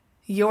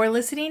You're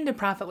listening to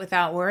Profit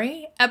Without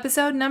Worry,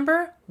 episode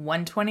number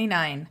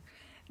 129.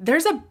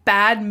 There's a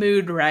bad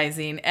mood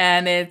rising,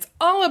 and it's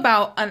all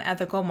about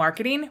unethical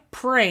marketing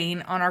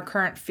preying on our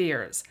current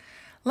fears.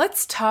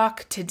 Let's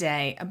talk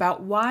today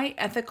about why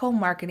ethical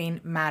marketing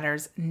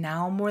matters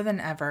now more than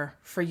ever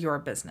for your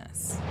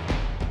business.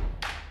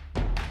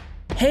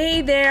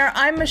 Hey there,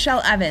 I'm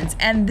Michelle Evans,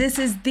 and this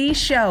is the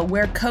show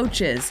where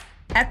coaches,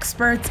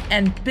 experts,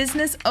 and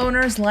business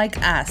owners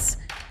like us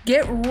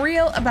get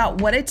real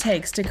about what it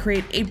takes to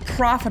create a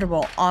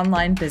profitable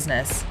online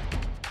business.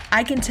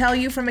 I can tell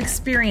you from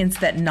experience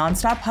that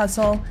nonstop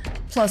hustle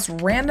plus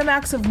random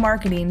acts of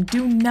marketing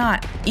do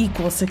not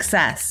equal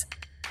success.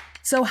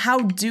 So how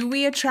do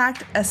we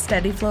attract a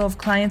steady flow of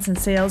clients and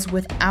sales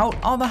without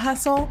all the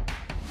hustle?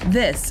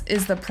 This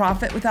is the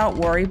Profit Without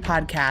Worry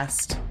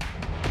podcast.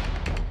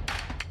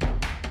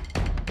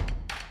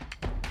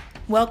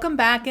 Welcome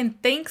back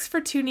and thanks for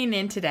tuning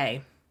in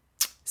today.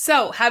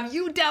 So, have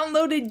you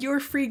downloaded your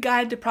free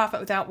guide to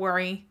Profit Without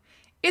Worry?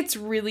 It's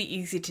really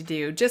easy to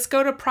do. Just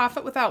go to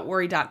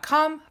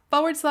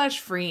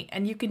profitwithoutworry.com/free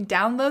and you can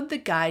download the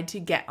guide to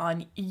get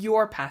on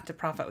your path to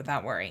profit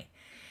without worry.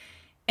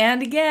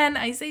 And again,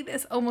 I say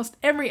this almost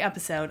every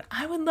episode,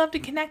 I would love to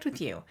connect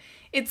with you.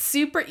 It's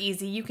super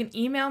easy. You can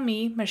email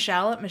me,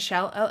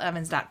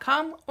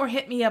 michelle@michelleLevans.com, or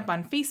hit me up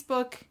on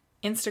Facebook,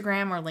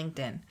 Instagram, or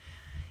LinkedIn.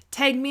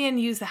 Tag me and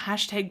use the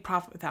hashtag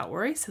Profit Without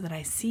Worry so that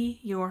I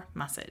see your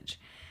message.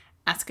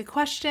 Ask a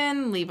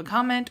question, leave a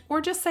comment,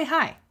 or just say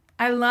hi.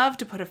 I love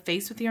to put a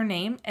face with your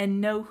name and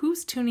know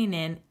who's tuning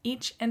in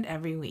each and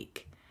every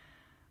week.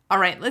 All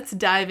right, let's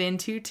dive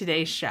into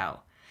today's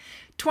show.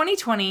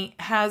 2020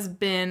 has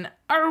been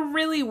a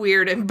really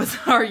weird and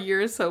bizarre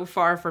year so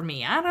far for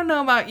me. I don't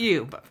know about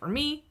you, but for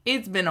me,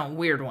 it's been a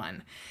weird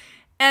one.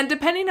 And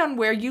depending on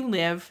where you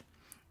live,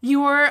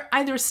 you're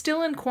either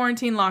still in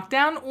quarantine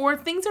lockdown or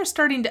things are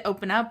starting to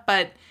open up,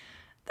 but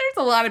there's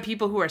a lot of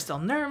people who are still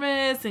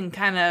nervous and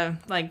kind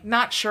of like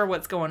not sure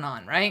what's going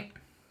on, right?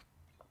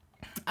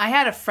 I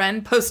had a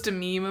friend post a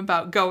meme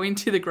about going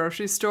to the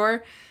grocery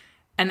store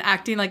and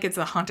acting like it's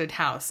a haunted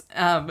house,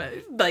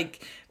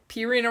 like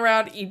peering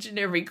around each and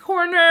every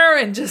corner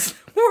and just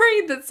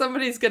worried that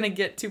somebody's going to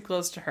get too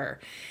close to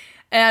her.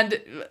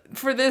 And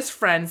for this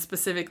friend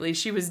specifically,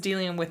 she was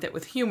dealing with it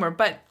with humor,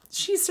 but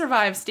she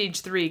survived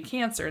stage 3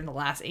 cancer in the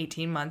last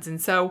 18 months.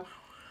 And so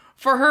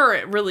for her,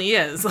 it really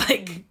is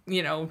like,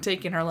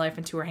 taking her life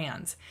into her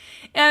hands.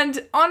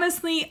 And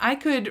honestly, I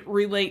could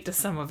relate to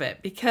some of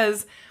it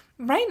because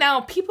right now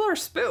people are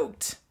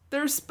spooked.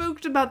 They're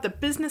spooked about the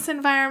business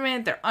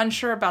environment. They're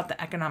unsure about the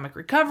economic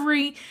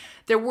recovery.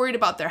 They're worried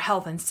about their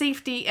health and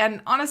safety. And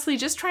honestly,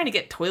 just trying to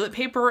get toilet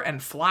paper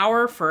and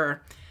flour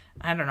for,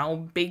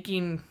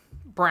 baking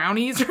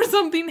brownies or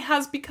something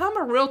has become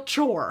a real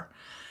chore.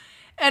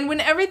 And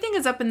when everything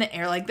is up in the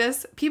air like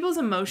this, people's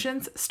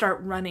emotions start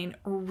running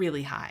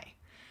really high.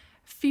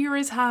 Fear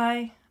is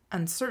high,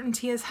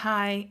 uncertainty is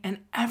high, and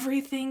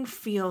everything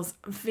feels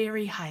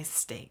very high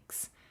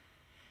stakes.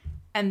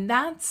 And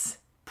that's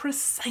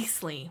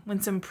precisely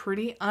when some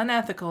pretty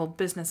unethical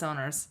business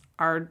owners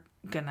are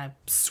gonna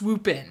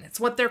swoop in. It's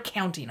what they're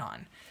counting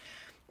on.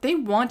 They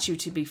want you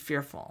to be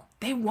fearful.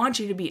 They want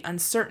you to be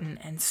uncertain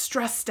and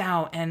stressed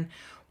out and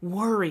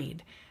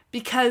worried,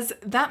 because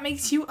that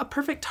makes you a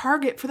perfect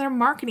target for their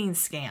marketing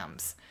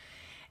scams.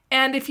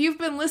 And if you've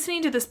been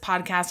listening to this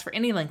podcast for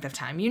any length of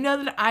time, you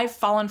know that I've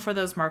fallen for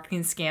those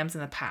marketing scams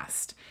in the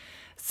past.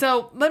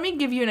 So let me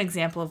give you an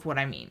example of what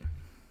I mean.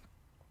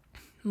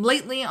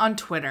 Lately on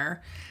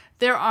Twitter,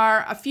 there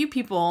are a few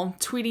people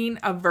tweeting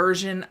a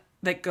version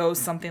that goes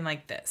something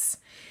like this.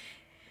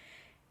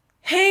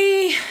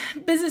 Hey,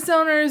 business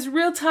owners,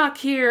 real talk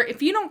here.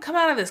 If you don't come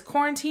out of this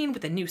quarantine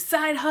with a new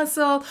side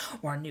hustle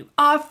or a new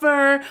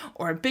offer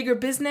or a bigger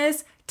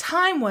business,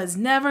 time was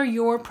never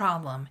your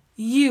problem.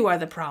 You are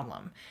the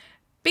problem.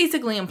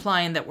 Basically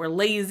implying that we're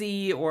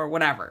lazy or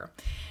whatever.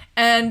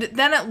 And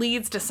then it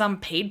leads to some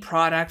paid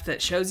product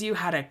that shows you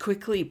how to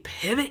quickly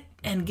pivot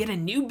and get a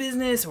new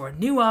business or a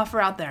new offer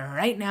out there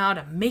right now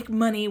to make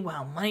money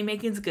while money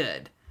making's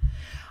good.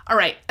 All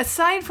right,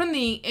 aside from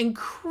the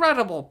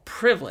incredible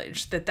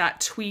privilege that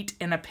tweet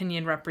and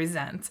opinion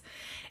represents,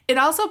 it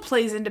also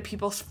plays into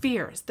people's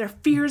fears. Their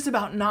fears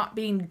about not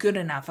being good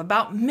enough,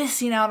 about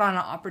missing out on an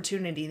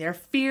opportunity, their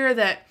fear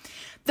that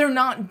they're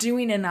not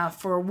doing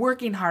enough or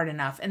working hard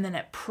enough, and then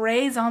it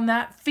preys on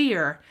that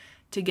fear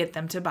to get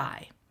them to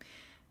buy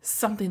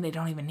something they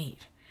don't even need.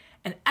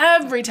 And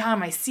every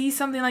time I see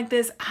something like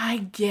this, I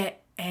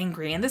get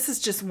angry. And this is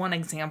just one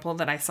example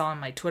that I saw on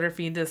my Twitter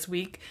feed this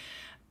week.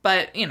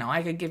 But,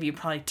 I could give you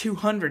probably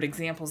 200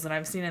 examples that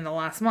I've seen in the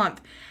last month.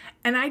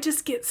 And I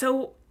just get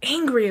so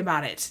angry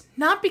about it.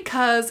 Not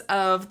because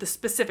of the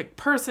specific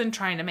person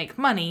trying to make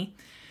money,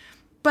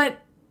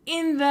 but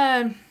in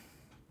the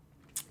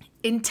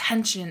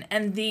intention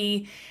and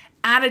the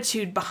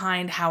attitude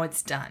behind how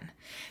it's done.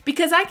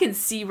 Because I can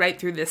see right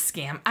through this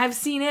scam. I've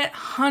seen it.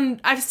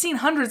 I've seen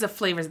hundreds of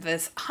flavors of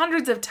this,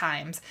 hundreds of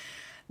times.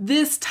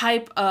 this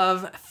type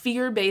of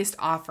fear-based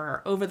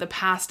offer over the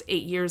past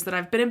 8 years that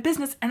I've been in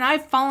business, and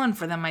I've fallen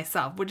for them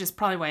myself, which is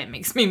probably why it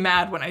makes me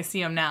mad when I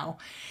see them now.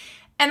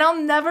 And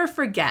I'll never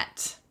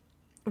forget,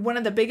 one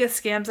of the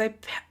biggest scams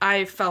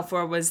I fell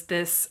for was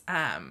this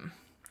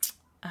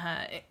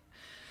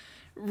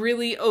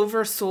really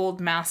oversold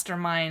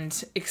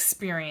mastermind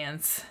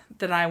experience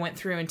that I went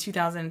through in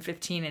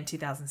 2015 and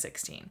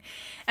 2016.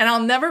 And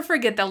I'll never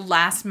forget the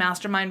last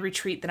mastermind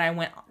retreat that I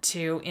went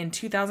to in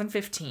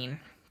 2015.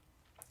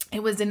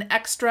 It was an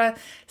extra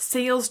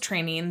sales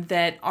training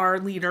that our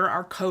leader,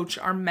 our coach,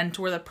 our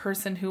mentor, the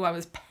person who I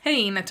was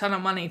paying a ton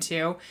of money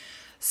to,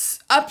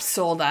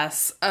 upsold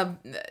us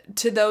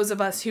to those of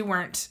us who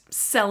weren't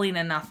selling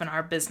enough in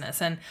our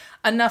business. And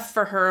enough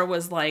for her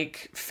was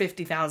like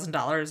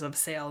 $50,000 of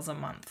sales a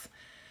month.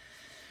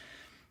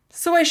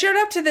 So I showed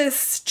up to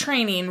this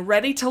training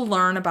ready to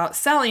learn about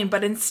selling,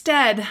 but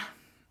instead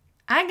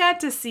I got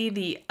to see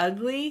the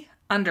ugly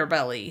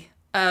underbelly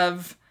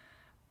of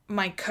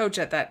my coach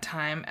at that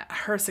time,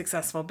 her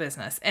successful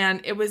business.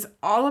 And it was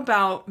all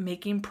about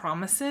making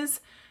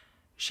promises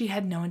she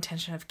had no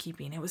intention of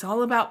keeping. It was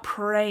all about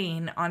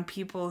preying on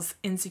people's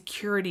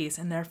insecurities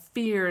and their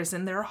fears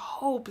and their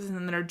hopes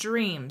and their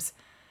dreams.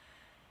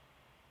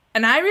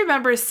 And I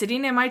remember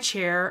sitting in my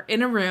chair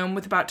in a room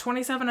with about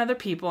 27 other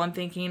people and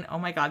thinking, oh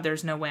my God,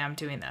 there's no way I'm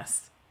doing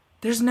this.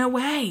 There's no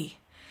way.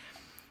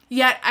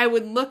 Yet I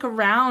would look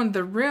around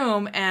the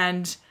room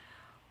and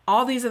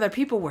all these other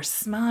people were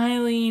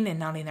smiling and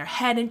nodding their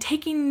head and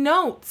taking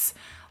notes,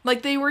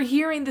 like they were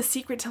hearing the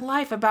secret to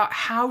life about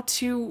how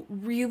to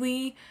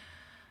really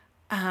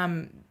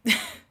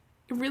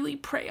really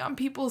prey on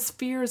people's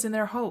fears and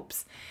their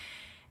hopes.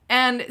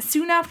 And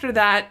soon after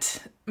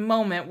that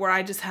moment where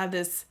I just had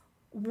this,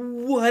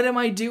 what am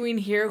I doing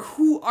here?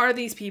 Who are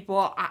these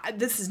people?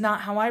 This is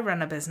not how I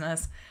run a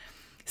business.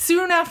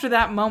 Soon after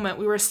that moment,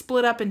 we were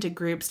split up into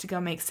groups to go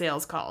make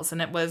sales calls.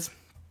 And it was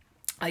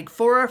like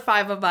 4 or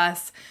 5 of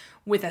us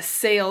with a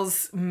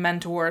sales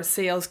mentor,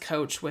 sales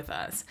coach with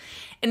us.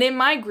 And in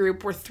my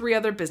group were 3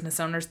 other business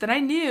owners that I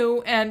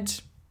knew,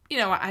 and you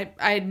know, I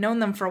had known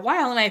them for a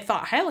while and I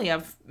thought highly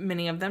of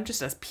many of them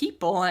just as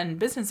people and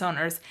business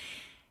owners.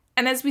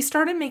 And as we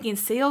started making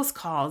sales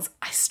calls,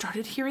 I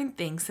started hearing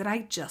things that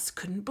I just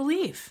couldn't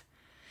believe.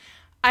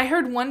 I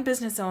heard one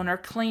business owner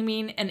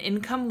claiming an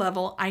income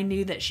level I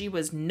knew that she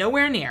was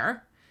nowhere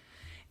near,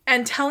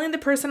 and telling the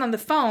person on the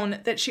phone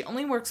that she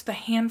only works with a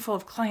handful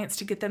of clients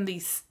to get them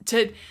these,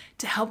 to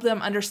help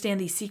them understand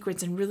these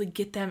secrets and really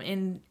get them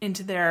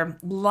into their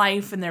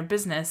life and their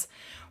business,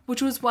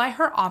 which was why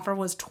her offer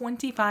was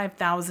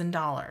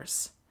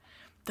 $25,000.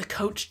 The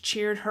coach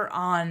cheered her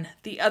on.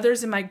 The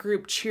others in my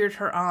group cheered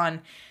her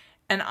on.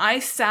 And I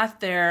sat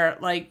there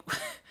like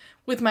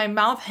with my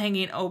mouth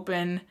hanging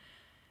open,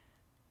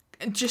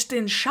 just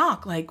in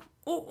shock, like,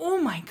 oh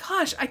my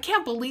gosh, I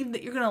can't believe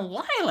that you're going to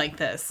lie like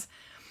this.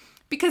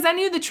 Because I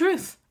knew the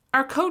truth.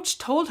 Our coach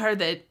told her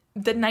that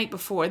the night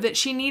before that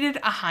she needed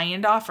a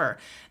high-end offer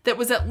that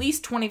was at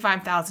least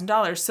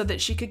 $25,000 so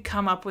that she could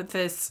come up with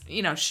this,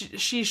 you know,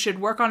 she should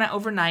work on it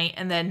overnight.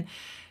 And then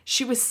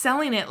she was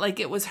selling it like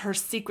it was her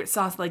secret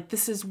sauce. Like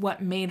this is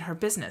what made her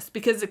business,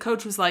 because the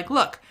coach was like,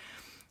 look,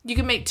 you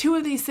can make 2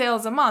 of these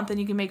sales a month and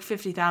you can make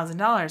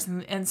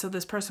 $50,000. And so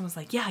this person was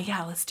like,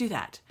 yeah, let's do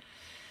that.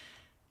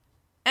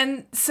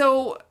 And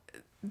so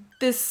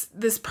this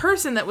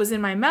person that was in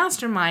my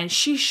mastermind,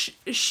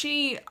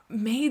 she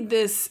made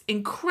this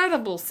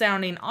incredible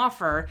sounding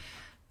offer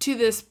to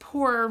this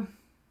poor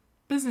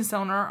business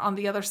owner on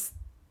the other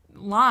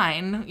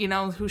line, you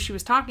know, who she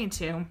was talking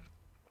to.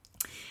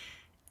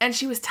 And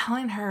she was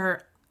telling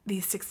her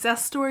these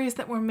success stories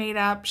that were made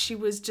up. She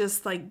was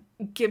just like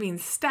giving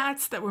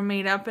stats that were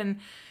made up and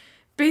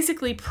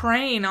basically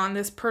preying on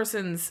this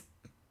person's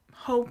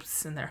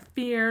hopes and their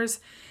fears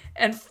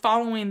and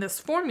following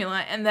this formula.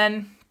 And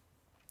then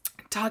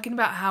talking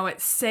about how it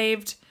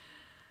saved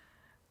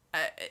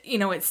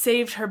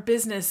her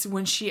business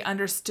when she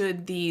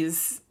understood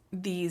these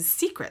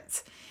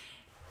secrets.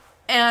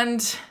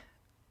 And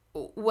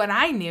what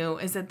I knew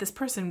is that this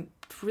person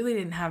really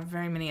didn't have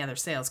very many other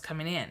sales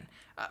coming in.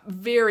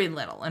 Very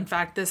little. In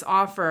fact, this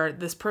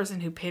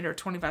person who paid her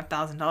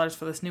 $25,000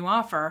 for this new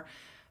offer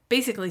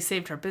basically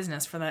saved her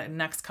business for the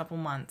next couple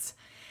months.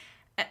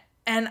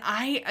 And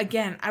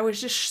I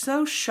was just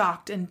so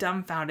shocked and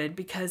dumbfounded,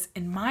 because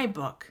in my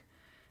book,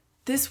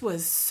 this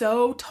was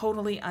so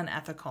totally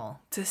unethical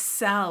to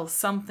sell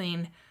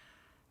something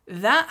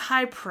that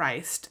high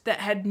priced that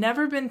had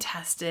never been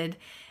tested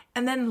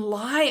and then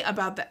lie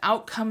about the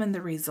outcome and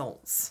the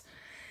results.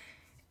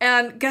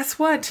 And guess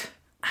what?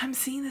 I'm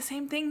seeing the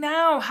same thing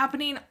now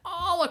happening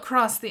all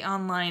across the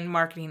online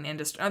marketing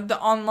industry, the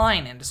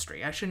online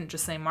industry. I shouldn't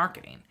just say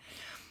marketing.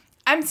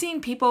 I'm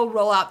seeing people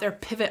roll out their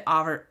pivot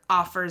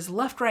offers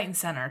left, right, and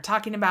center,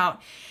 talking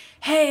about,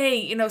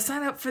 hey,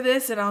 sign up for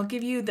this and I'll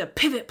give you the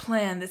pivot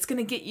plan that's going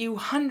to get you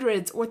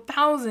hundreds or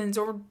thousands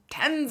or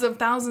tens of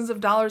thousands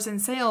of dollars in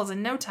sales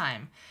in no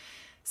time.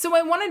 So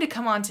I wanted to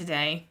come on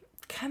today,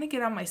 kind of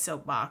get on my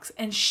soapbox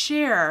and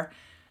share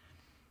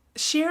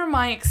share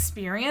my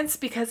experience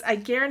because I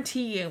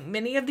guarantee you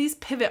many of these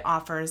pivot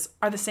offers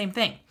are the same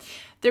thing.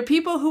 They're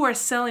people who are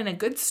selling a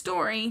good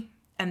story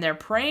and they're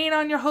preying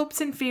on your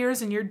hopes and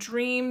fears and your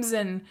dreams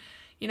and,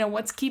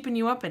 what's keeping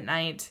you up at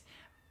night.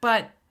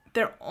 But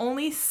they're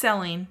only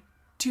selling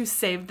to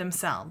save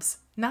themselves,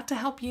 not to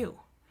help you.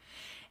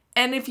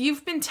 And if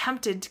you've been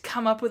tempted to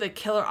come up with a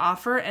killer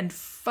offer and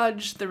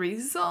fudge the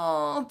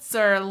results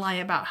or lie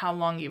about how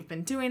long you've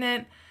been doing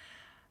it,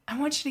 I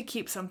want you to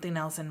keep something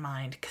else in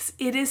mind because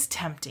it is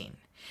tempting.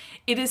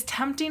 It is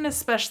tempting,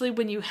 especially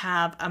when you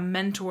have a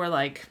mentor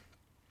like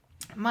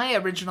my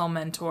original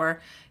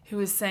mentor who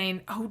was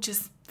saying, oh,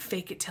 just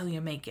fake it till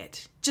you make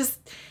it.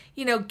 Just,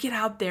 get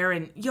out there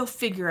and you'll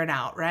figure it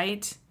out,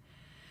 right?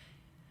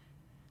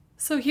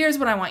 So here's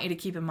what I want you to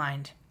keep in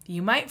mind.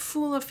 You might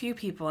fool a few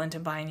people into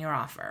buying your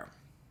offer,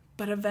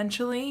 but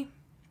eventually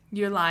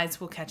your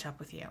lies will catch up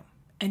with you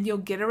and you'll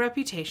get a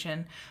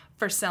reputation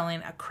for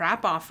selling a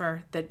crap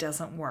offer that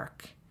doesn't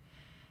work.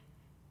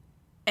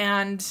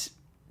 And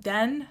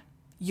then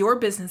your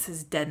business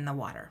is dead in the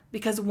water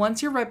because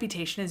once your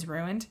reputation is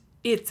ruined,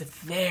 it's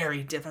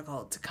very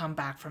difficult to come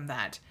back from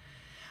that.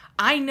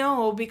 I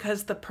know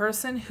because the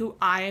person who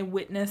I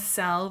witnessed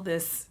sell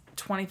this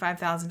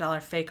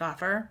 $25,000 fake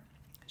offer,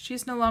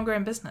 she's no longer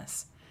in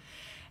business.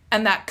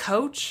 And that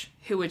coach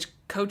who was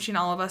coaching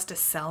all of us to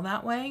sell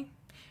that way,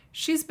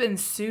 she's been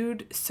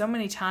sued so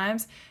many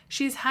times.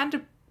 She's had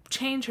to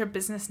change her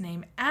business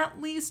name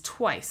at least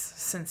twice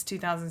since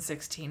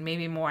 2016,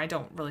 maybe more. I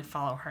don't really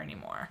follow her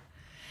anymore.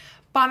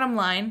 Bottom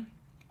line,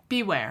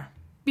 beware.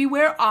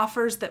 Beware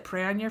offers that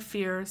prey on your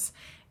fears,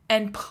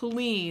 and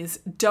please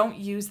don't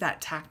use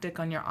that tactic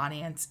on your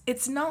audience.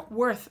 It's not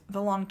worth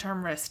the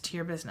long-term risk to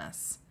your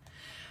business.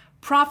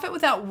 Profit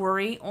without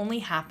worry only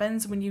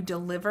happens when you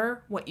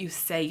deliver what you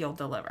say you'll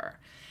deliver.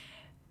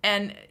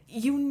 And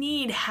you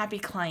need happy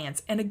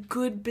clients and a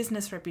good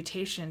business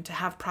reputation to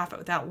have profit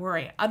without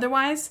worry.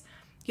 Otherwise,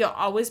 you'll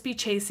always be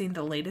chasing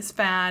the latest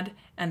fad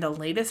and the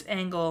latest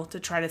angle to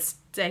try to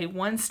stay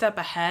one step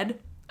ahead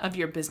of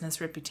your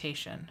business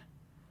reputation.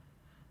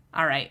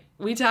 All right,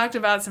 we talked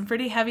about some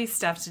pretty heavy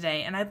stuff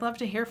today, and I'd love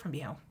to hear from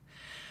you.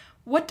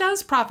 What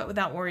does profit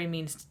without worry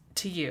mean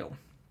to you?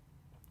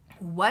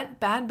 What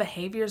bad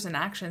behaviors and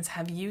actions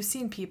have you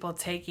seen people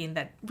taking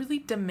that really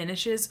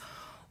diminishes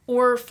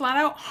or flat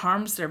out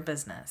harms their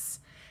business?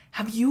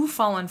 Have you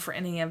fallen for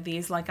any of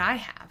these like I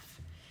have?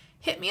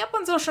 Hit me up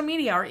on social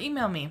media or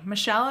email me,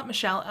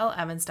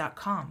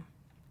 michelle@michellelevans.com.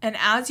 And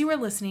as you were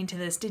listening to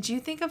this, did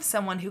you think of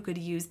someone who could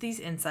use these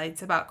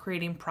insights about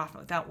creating profit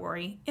without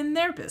worry in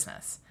their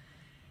business?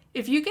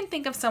 If you can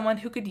think of someone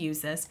who could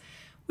use this,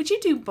 would you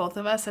do both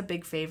of us a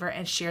big favor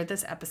and share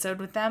this episode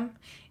with them?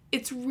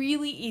 It's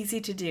really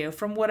easy to do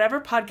from whatever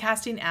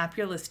podcasting app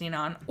you're listening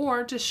on,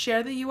 or just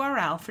share the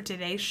URL for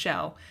today's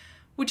show,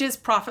 which is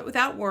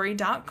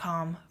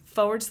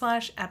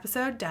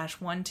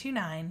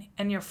profitwithoutworry.com/episode-129,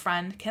 and your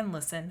friend can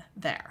listen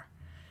there.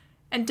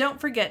 And don't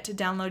forget to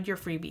download your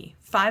freebie,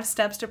 5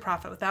 Steps to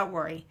Profit Without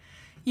Worry.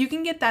 You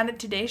can get that at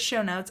today's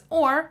show notes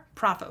or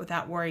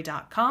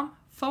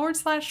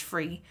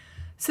profitwithoutworry.com/free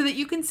so that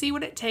you can see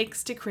what it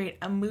takes to create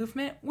a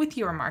movement with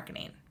your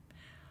marketing.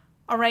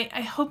 All right,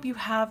 I hope you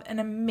have an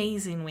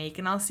amazing week,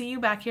 and I'll see you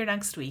back here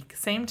next week.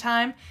 Same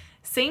time,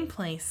 same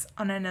place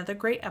on another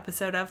great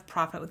episode of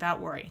Profit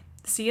Without Worry.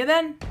 See you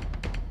then.